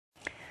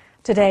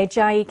Today,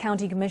 Chiayi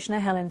County Commissioner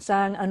Helen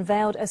Chang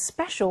unveiled a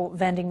special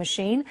vending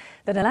machine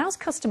that allows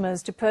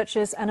customers to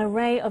purchase an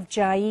array of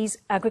Chiayi's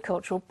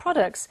agricultural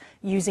products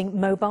using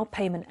mobile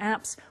payment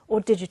apps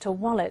or digital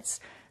wallets.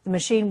 The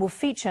machine will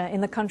feature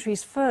in the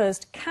country's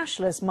first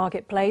cashless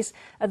marketplace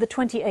at the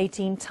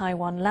 2018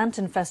 Taiwan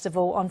Lantern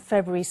Festival on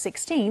February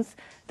 16th,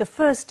 the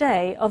first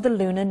day of the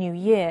Lunar New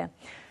Year.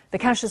 The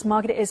cashless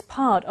market is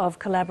part of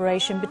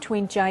collaboration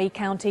between Chiayi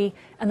County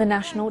and the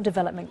National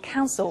Development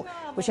Council,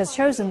 which has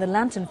chosen the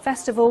Lantern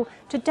Festival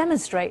to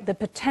demonstrate the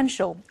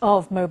potential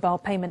of mobile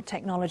payment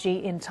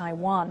technology in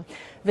Taiwan.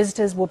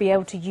 Visitors will be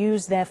able to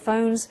use their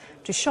phones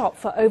to shop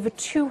for over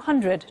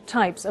 200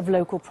 types of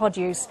local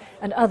produce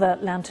and other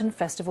Lantern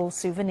Festival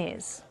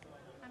souvenirs.